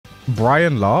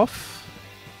Brian laugh?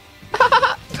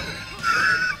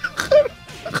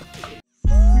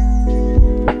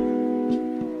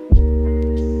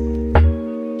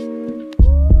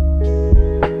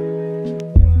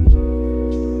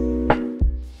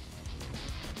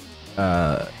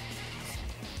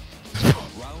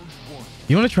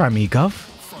 You want to try me, Gov?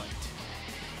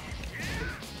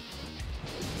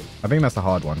 I think that's a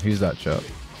hard one. Who's that chap?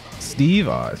 Steve?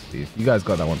 Ah, Steve. You guys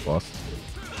got that one fast.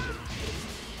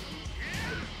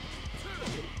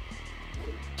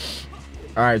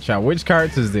 Alright, chat. Which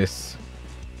character is this?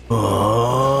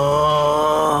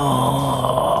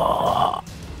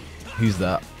 Who's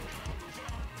that?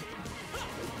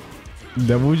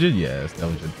 Devil Jin? Yes,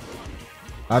 Devil Jin.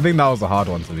 I think that was a hard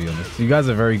one, to be honest. You guys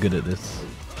are very good at this.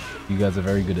 You guys are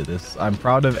very good at this. I'm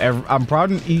proud of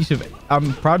each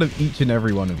and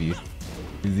every one of you.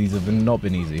 These have not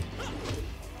been easy.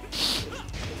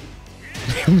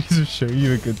 Let me just show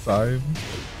you a good time.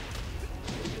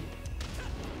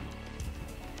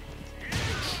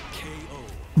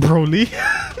 Broly.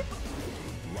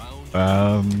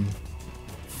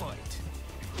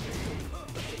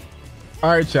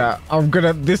 Alright, chat.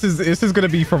 This is gonna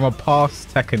be from a past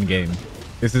Tekken game.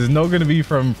 This is not gonna be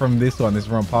from this one. This is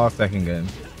from a past Tekken game.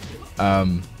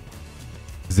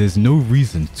 There's no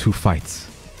reason to fight.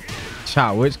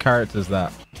 Chat, which character is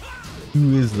that?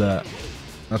 Who is that?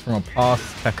 That's from a past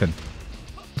Tekken.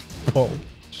 Bob.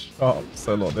 Shut up,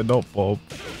 Celot. They're not Bob.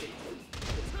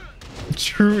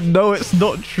 True. No, it's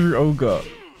not True Ogre.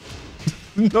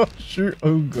 Not True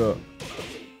Ogre.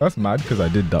 That's mad because I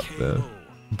did duck there.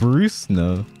 Bruce?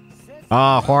 No.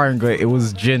 Ah, Hwaring Great. It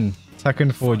was Jin.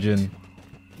 Tekken 4 Jin.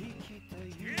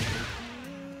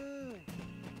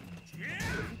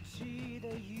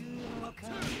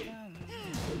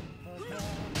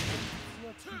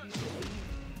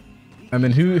 And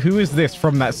then who is this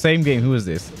from that same game? Who is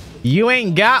this? You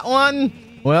ain't got one?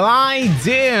 Well, I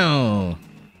do.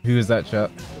 Who is that,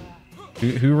 chat?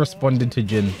 Who responded to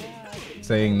Jin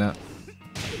saying that?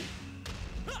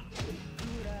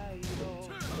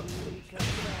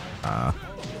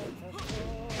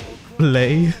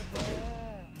 Play.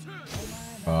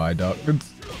 Oh, I don't.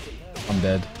 I'm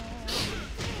dead.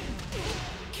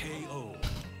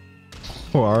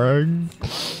 Hwaring.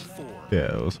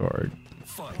 Yeah, it was Hwaring.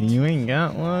 You ain't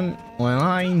got one? Well,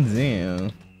 I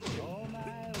do.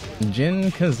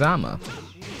 Jin Kazama.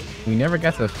 We never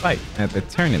got to fight at the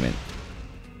tournament.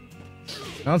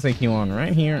 I'll take you on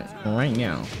right here, right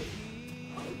now.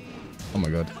 Oh my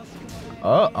god.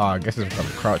 Oh, I guess it's a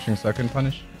crouching second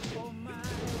punish.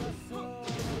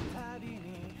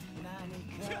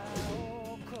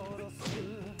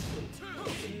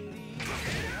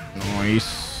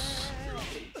 Nice.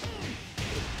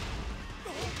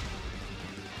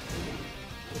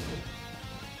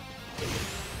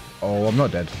 Oh, I'm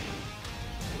not dead.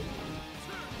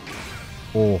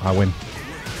 Oh, I win.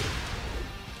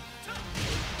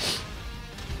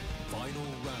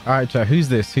 Alright, chat. Who's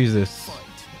this? Who's this?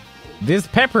 This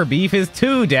pepper beef is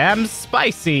too damn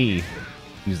spicy.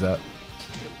 Who's that?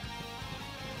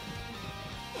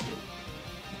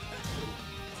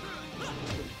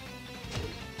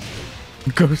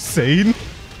 Go Sane?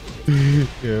 Yeah,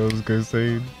 it was Go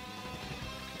Sane.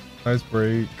 Nice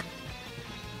break.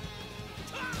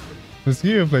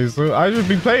 Mosquito plays so I should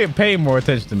be paying more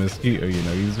attention to Mosquito, you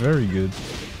know, he's very good.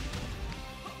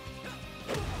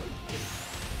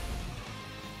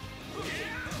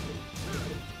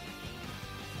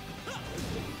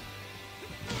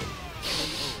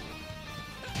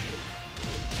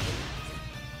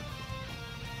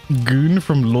 Goon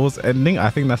from Law's Ending?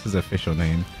 I think that's his official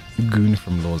name. Goon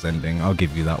from Law's Ending. I'll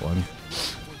give you that one.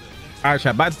 Alright,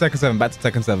 chat, back to Tekken 7, back to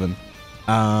Tekken 7.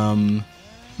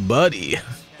 Buddy.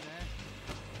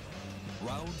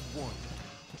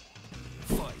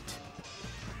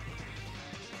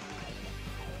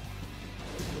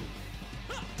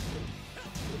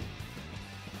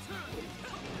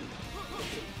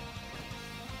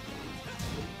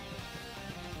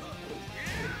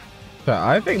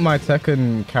 I think my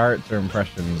Tekken character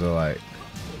impressions are like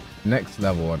next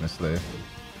level, honestly.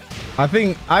 I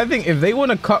think if they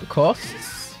want to cut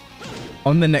costs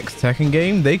on the next Tekken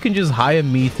game, they can just hire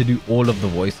me to do all of the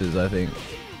voices. I think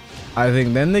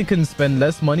then they can spend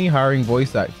less money hiring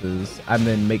voice actors and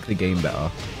then make the game better.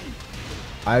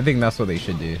 I think that's what they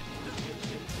should do.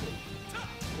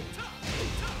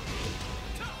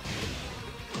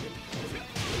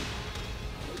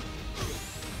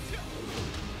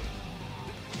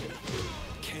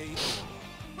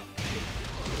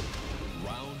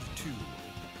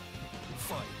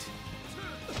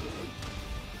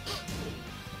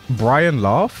 Brian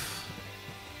laugh?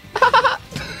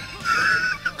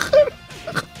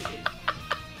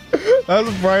 That's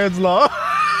Brian's laugh.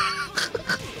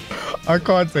 I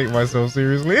can't take myself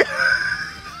seriously.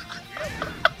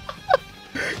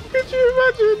 Could you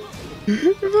imagine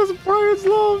if that's Brian's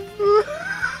laugh?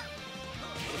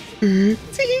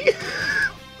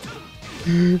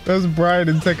 That's Brian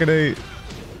in Tekken 8.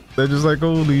 They're just like,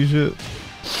 holy shit.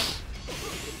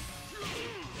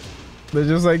 They're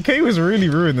just like, K was really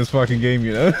ruined this fucking game,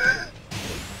 you know?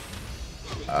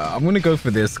 I'm gonna go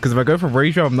for this because if I go for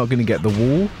Razor, I'm not gonna get the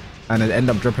wall and then end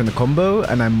up dropping the combo,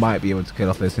 and I might be able to kill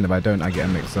off this, and if I don't, I get a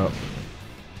mix up.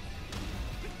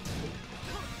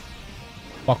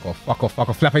 Fuck off, fuck off, fuck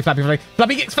off. Flappy, flappy, flappy.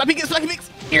 Flappy kicks, flappy kicks, flappy kicks.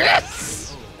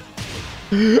 Yes!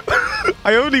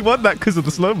 I only won that because of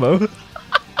the slow-mo.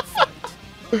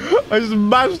 I just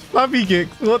mashed flappy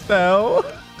kicks. What the hell?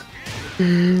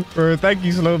 Bro, thank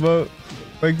you, slow-mo.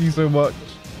 Thank you so much.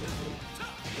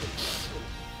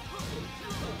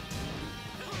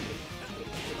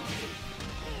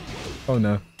 Oh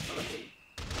no.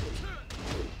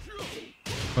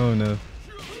 Oh no.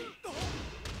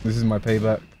 This is my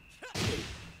payback.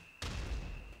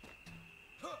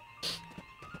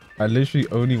 I literally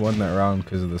only won that round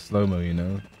because of the slow-mo, you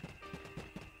know?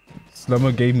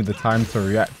 Slow-mo gave me the time to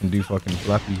react and do fucking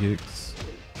flappy kicks.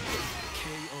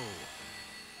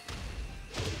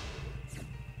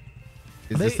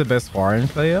 Is this the best foreign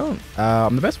player?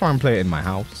 I'm the best foreign player in my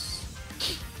house.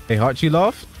 Hey Hachi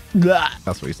laugh?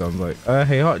 That's what he sounds like.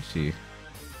 Hey Hachi.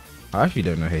 I actually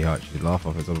don't know Hey Hachi laugh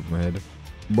off the top of my head.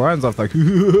 Brian's off like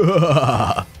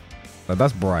but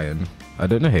that's Brian. I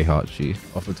don't know Hey Hachi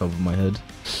off the top of my head.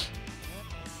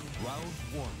 Round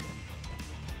one.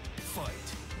 Fight.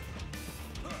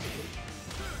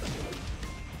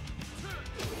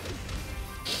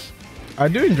 I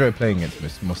do enjoy playing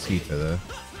against Mosquito though.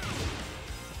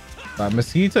 Like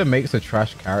Mosquito makes a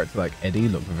trash character like Eddy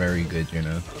look very good, you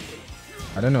know.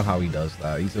 I don't know how he does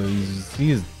that.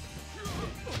 He is.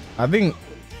 I think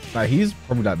like he's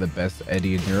probably like the best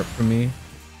Eddy in Europe for me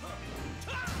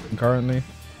currently.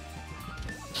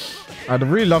 I'd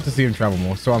really love to see him travel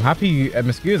more. So I'm happy.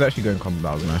 Mosquito is actually going combo.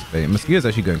 That was a nice play. Mosquito is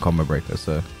actually going combo breaker.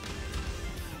 So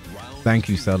thank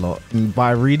you, Celot.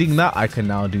 By reading that, I can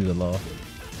now do the law.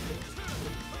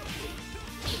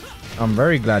 I'm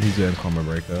very glad he's doing combo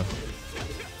breaker.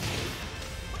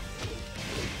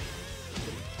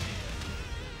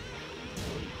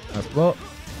 That's block.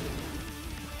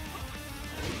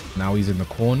 Now he's in the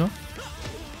corner.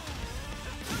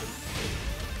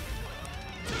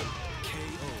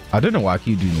 I don't know why I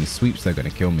keep doing these sweeps. They're gonna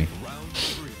kill me.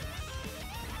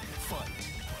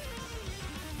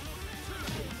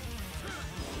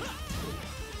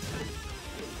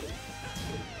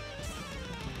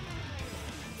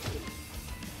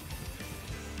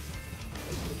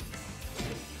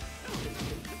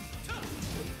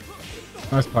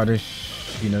 Nice punish.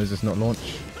 He knows it's not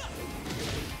launch.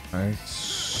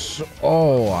 Nice.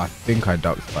 Oh, I think I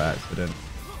ducked by accident.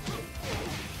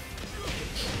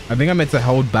 I think I meant to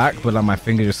hold back, but like my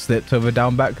finger just slipped over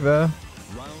down back there.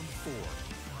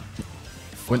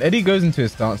 When Eddy goes into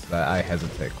his stance, like, I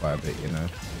hesitate quite a bit, you know.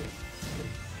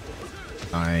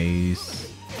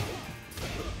 Nice.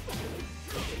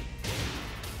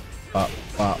 Up,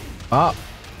 up, up.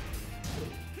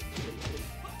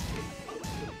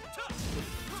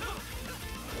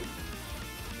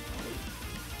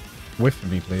 Whiff for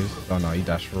me, please. Oh no, he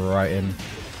dashed right in.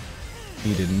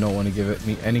 He did not want to give it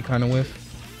me any kind of whiff.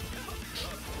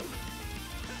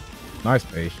 Nice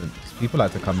patience. People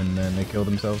like to come in there and they kill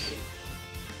themselves.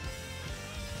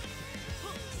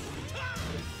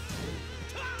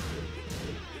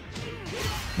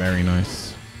 Very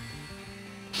nice.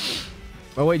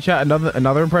 Oh wait, chat.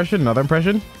 Another impression. Another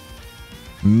impression.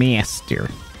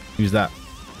 Master. Who's that?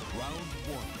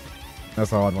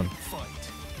 That's a hard one.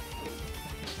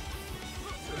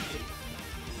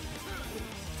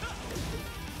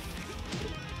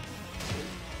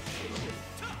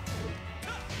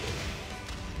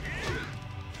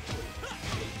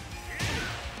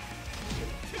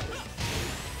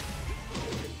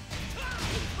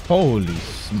 Holy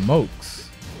smokes.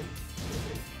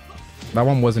 That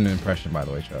one wasn't an impression, by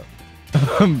the way, chat.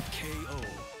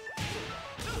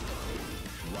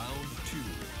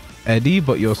 Eddy,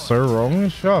 but you're so wrong.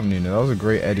 Shut up, Nina. That was a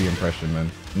great Eddy impression,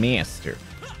 man. Master.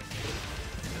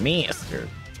 Master.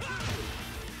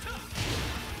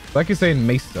 Like you're saying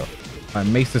Maester.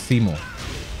 Maester Seymour.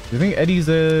 Do you think Eddy's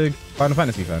a Final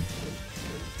Fantasy fan?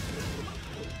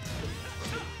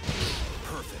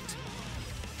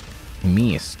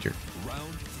 Maester.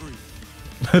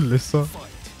 Alyssa.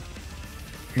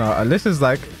 No, Alyssa's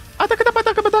like that's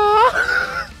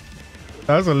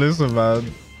Alyssa,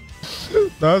 man.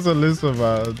 That's Alyssa,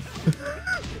 man.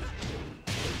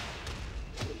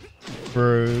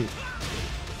 Bro.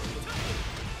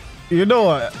 You know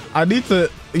what? I need to,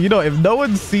 you know, if no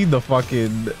one's seen the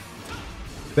fucking,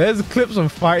 there's clips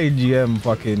of Fighting GM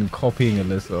fucking copying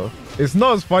Alyssa. It's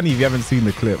not as funny if you haven't seen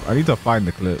the clip. I need to find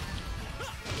the clip.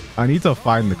 I need to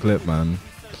find the clip, man.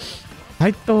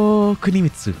 Taito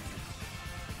Kunimitsu.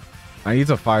 I need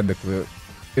to find the clip.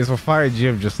 It's for Fighting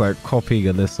GM just like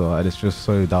copying Alyssa, and it's just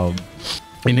so dumb.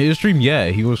 In his stream, yeah,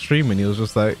 he was streaming. He was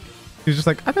just like, it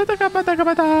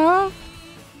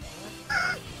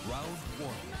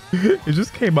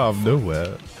just came out of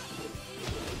nowhere.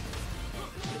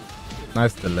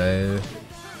 Nice delay.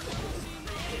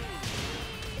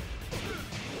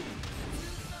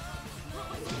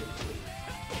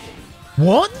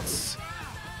 What?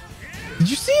 Did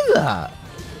you see that?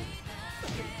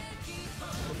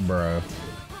 Bro.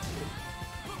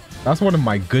 That's one of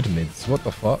my good mids. What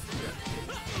the fuck?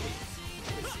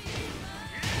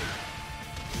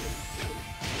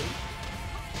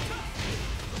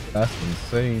 That's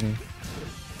insane.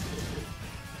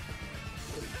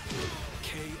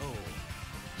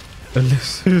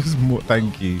 Alyssa's more.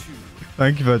 Thank you.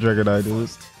 Thank you for Dragon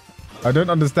Idols. I don't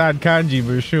understand kanji,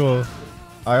 but sure.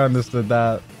 I understood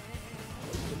that.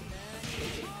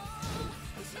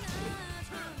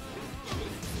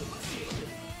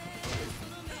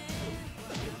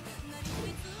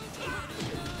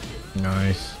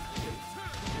 Nice.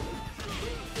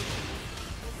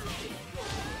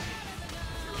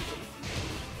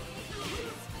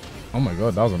 Oh my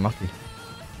god, that was unlucky.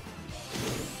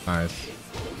 Nice.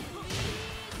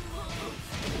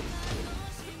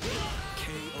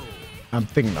 I'm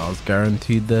thinking I was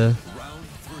guaranteed there.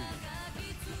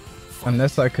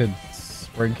 Unless I could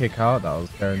spring kick out, that was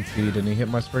guaranteed, and he hit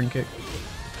my spring kick.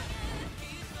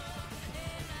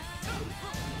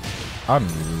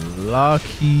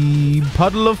 Unlucky.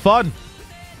 Puddle of fun.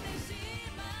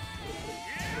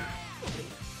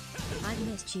 I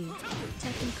missed you.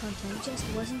 Tekken content just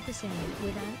wasn't the same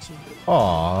without you.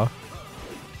 Aww.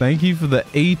 Thank you for the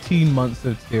 18 months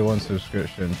of tier 1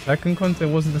 subscription. Tekken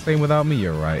content wasn't the same without me.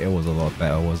 You're right. It was a lot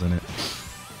better, wasn't it?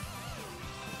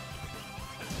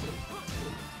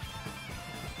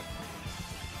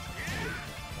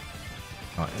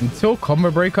 Until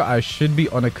Combo Breaker, I should be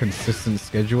on a consistent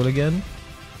schedule again.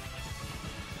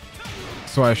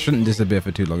 So I shouldn't disappear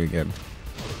for too long again.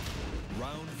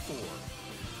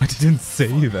 I didn't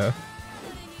say that.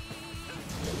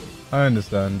 I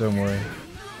understand, don't worry.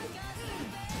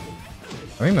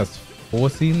 I think that's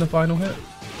 14 the final hit.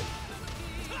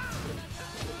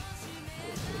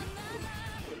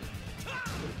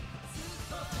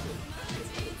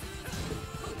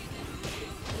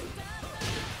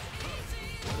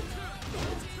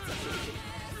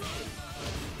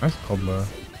 Nice combo.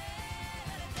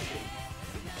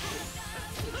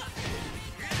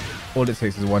 All it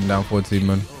takes is one down 14,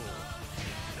 man.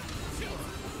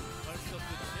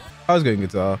 I was going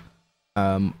guitar.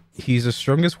 He's the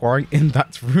strongest warring in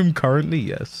that room currently.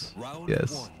 Yes.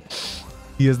 Yes.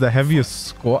 He is the heaviest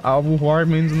squat out of all warring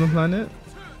mains on the planet.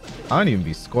 I don't even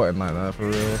be squatting like that for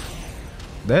real.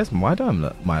 There's why do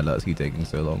my alerts keep taking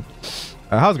so long?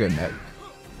 How's it going, Nick?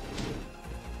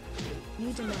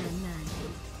 You demand man.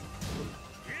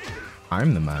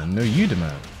 I'm the man. No, you the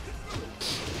man.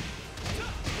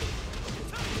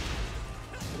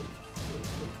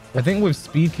 I think with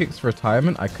speed kicks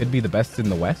retirement, I could be the best in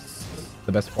the West.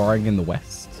 The best warring in the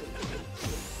West.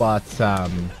 But, I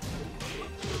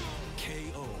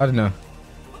don't know.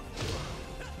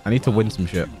 I need to win some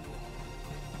shit.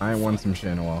 I ain't won some shit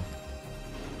in a while.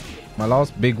 My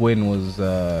last big win was,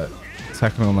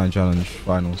 Tekken Online Challenge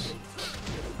Finals.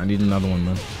 I need another one,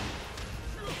 man.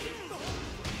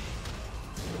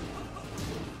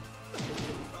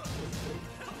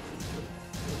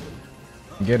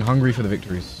 I'm getting hungry for the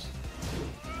victories.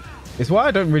 It's why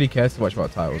I don't really care so much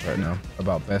about titles right now.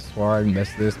 About best warring,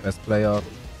 best this, best player,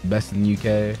 best in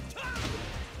UK.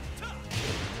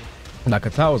 Like a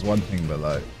title's one thing, but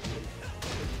like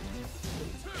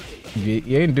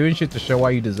you ain't doing shit to show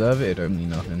why you deserve it, it don't mean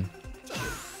nothing.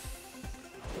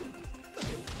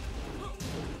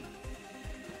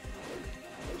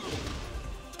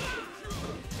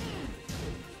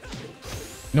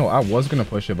 No, I was gonna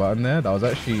push a button there. That was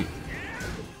actually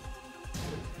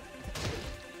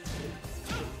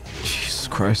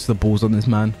Christ, the balls on this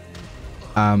man.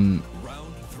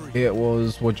 It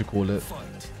was, what'd you call it?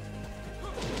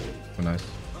 Oh, nice.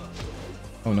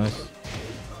 Oh, nice.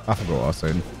 I forgot what I was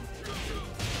saying.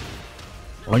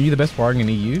 Aren't you the best warring in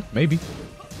EU? Maybe.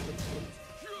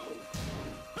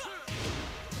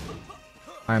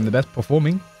 I am the best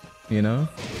performing, you know?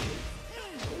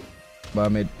 But I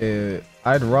mean,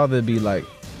 I'd rather be like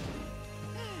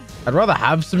I'd rather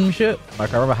have some shit.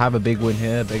 Like I'd rather have a big win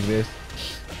here, big this.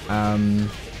 And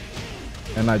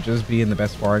like just be in the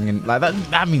best sparring, and like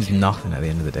that means nothing at the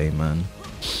end of the day, man.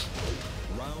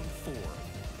 Round 4.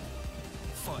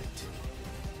 Fight.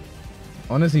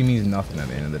 Honestly means nothing at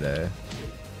the end of the day.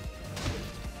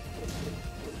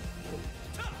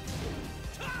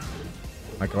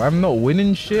 Like if I'm not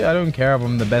winning shit, I don't care if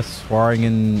I'm the best sparring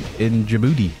in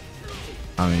Djibouti.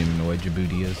 I don't even know where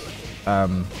Djibouti is.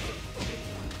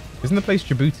 Isn't the place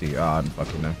Djibouti? Oh, I don't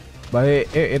fucking know. But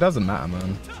it doesn't matter,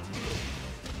 man.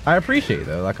 I appreciate it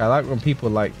though. Like I like when people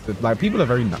like people are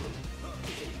very nice.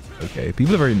 Okay,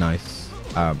 people are very nice.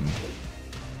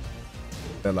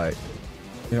 They're like,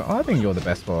 you know, oh, I think you're the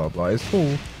best, blah blah blah. It's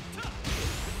cool.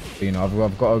 But, you know,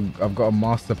 I've got a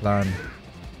master plan.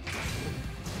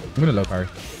 I'm gonna low parry.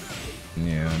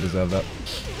 Yeah, I deserve that.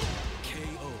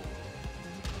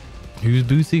 Who's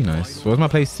Boosie? Nice. Where's my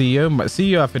place? CEO? My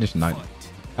CEO, I finished 9th.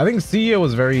 I think CEO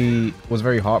was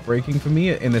very heartbreaking for me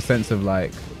in the sense of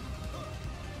like,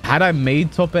 had I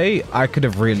made top 8, I could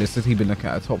have realistically been looking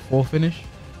at a top 4 finish.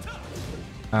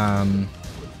 I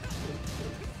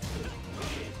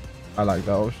like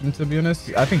that option, to be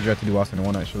honest. I think you had to do worse than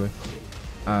 1 actually.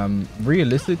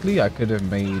 Realistically, I could have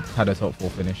had a top 4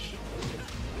 finish.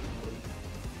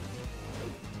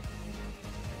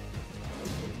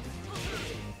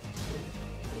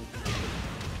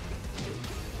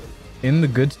 In the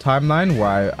good timeline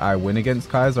where I win against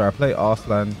Kaiser, I play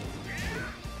Arslan.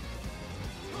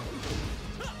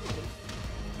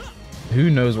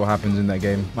 Who knows what happens in that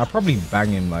game? I'll probably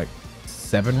bang him like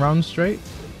 7 rounds straight.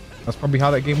 That's probably how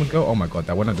that game would go. Oh my god,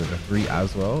 that went under the 3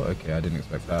 as well. Okay, I didn't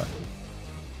expect that.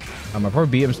 I'll probably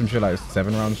beat him some shit like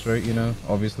 7 rounds straight, you know,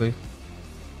 obviously.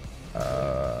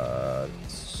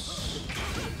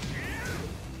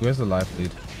 Where's the life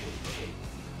lead?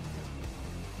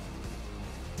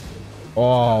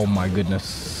 Oh my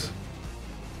goodness.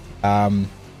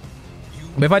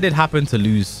 But if I did happen to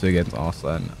lose against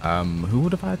Arslan, who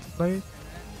would have had to play?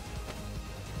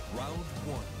 Round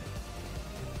 1.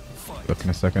 Fight. Look in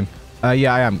a second.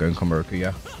 Yeah, I am going Komoroku,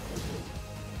 yeah.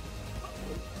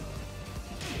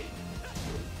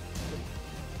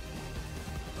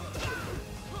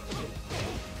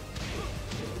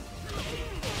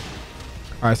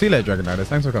 Alright, see you later, Dragon Riders.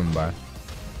 Thanks for coming by.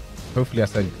 Hopefully I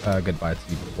said goodbye to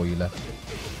you before you left.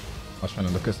 I was trying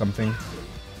to look at something.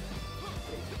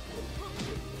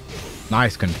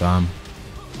 Nice confirm.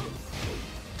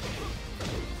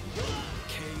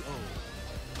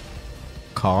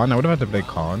 Khan? I would have had to play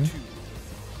Khan.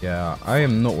 Yeah, I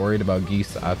am not worried about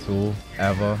Geese at all,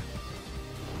 ever.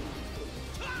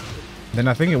 Then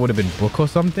I think it would have been Book or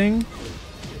something.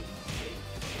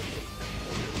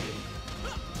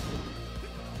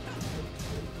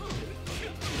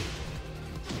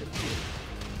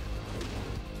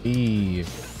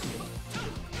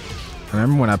 I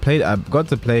remember when I got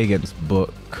to play against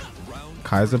Book.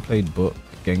 Kaiser played Book.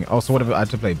 Also, what if I had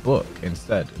to play Book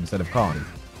instead of Khan?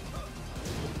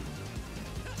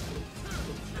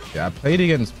 Yeah, I played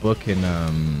against Book in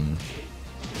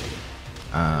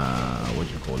what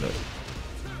do you call it?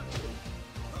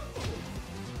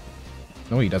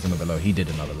 No, he does another low. He did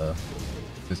another low.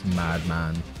 This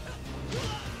madman.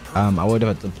 I would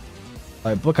have had to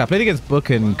like Book. I played against Book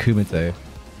and Kumite.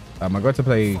 I got to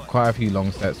play quite a few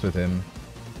long sets with him.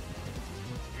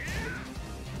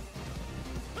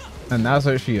 And that was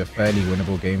actually a fairly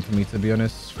winnable game for me, to be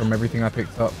honest, from everything I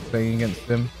picked up playing against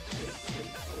him.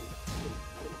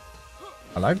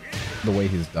 I like the way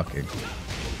he's ducking.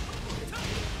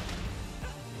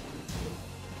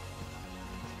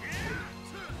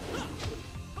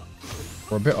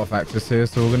 We're a bit off axis here,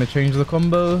 so we're going to change the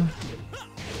combo.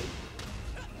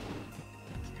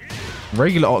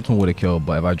 Regular optimal would have killed,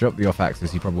 but if I dropped the off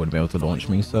axis, he probably wouldn't be able to launch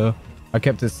me, so I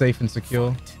kept it safe and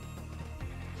secure.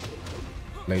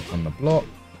 Late on the block.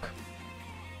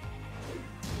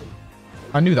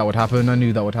 I knew that would happen. I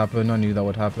knew that would happen. I knew that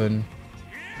would happen.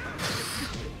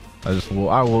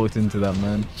 I walked into that,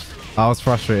 man. I was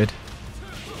frustrated.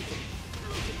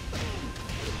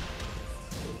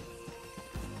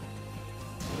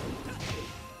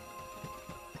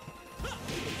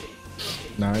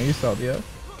 Nice, out there.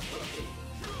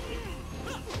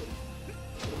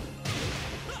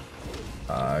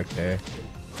 Okay.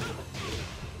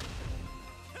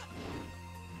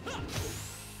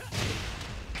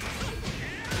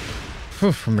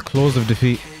 From the claws of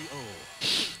defeat.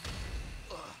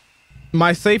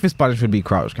 My safest punish would be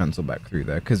crouch cancel back through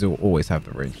there because it will always have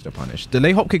the range to punish.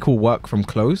 Delay hop kick will work from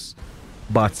close,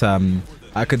 but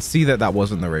I could see that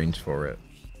wasn't the range for it.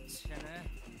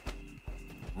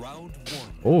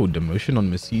 Oh, demotion on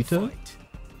Mosquito.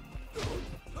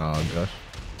 Oh gosh.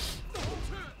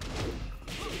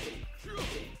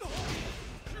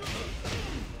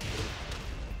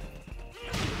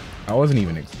 I wasn't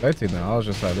even expecting that. I was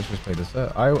just like, let's just play the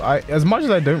set. I as much as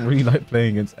I don't really like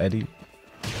playing against Eddy,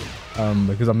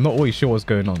 because I'm not always sure what's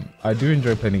going on, I do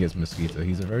enjoy playing against Mosquito.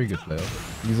 He's a very good player.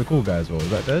 He's a cool guy as well. Is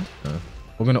that dead? No.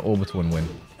 We're gonna orbital and win.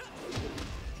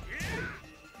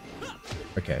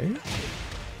 Okay.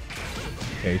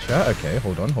 Okay, chat. Okay,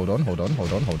 hold on. Hold on.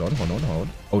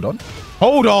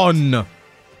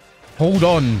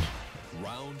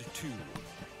 Round 2.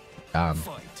 Damn.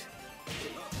 Fight.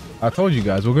 I told you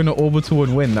guys, we're gonna orbital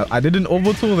and win. I didn't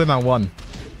orbital, then I won.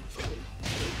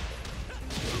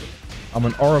 I'm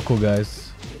an oracle,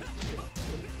 guys.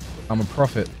 I'm a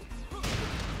prophet.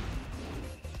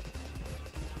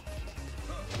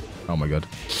 Oh my god.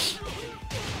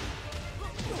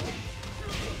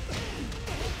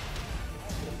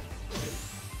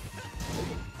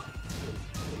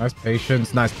 Nice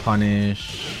patience, nice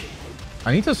punish.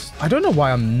 I don't know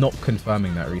why I'm not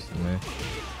confirming that recently.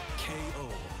 KO.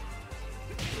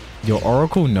 Your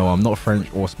oracle? No, I'm not French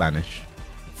or Spanish.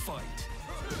 Fight.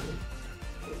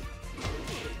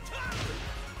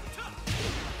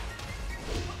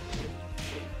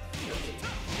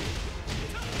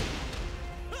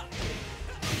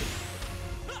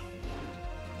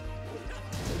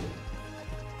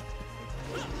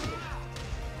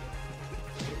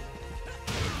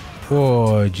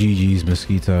 Oh, GG's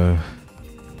Mosquito.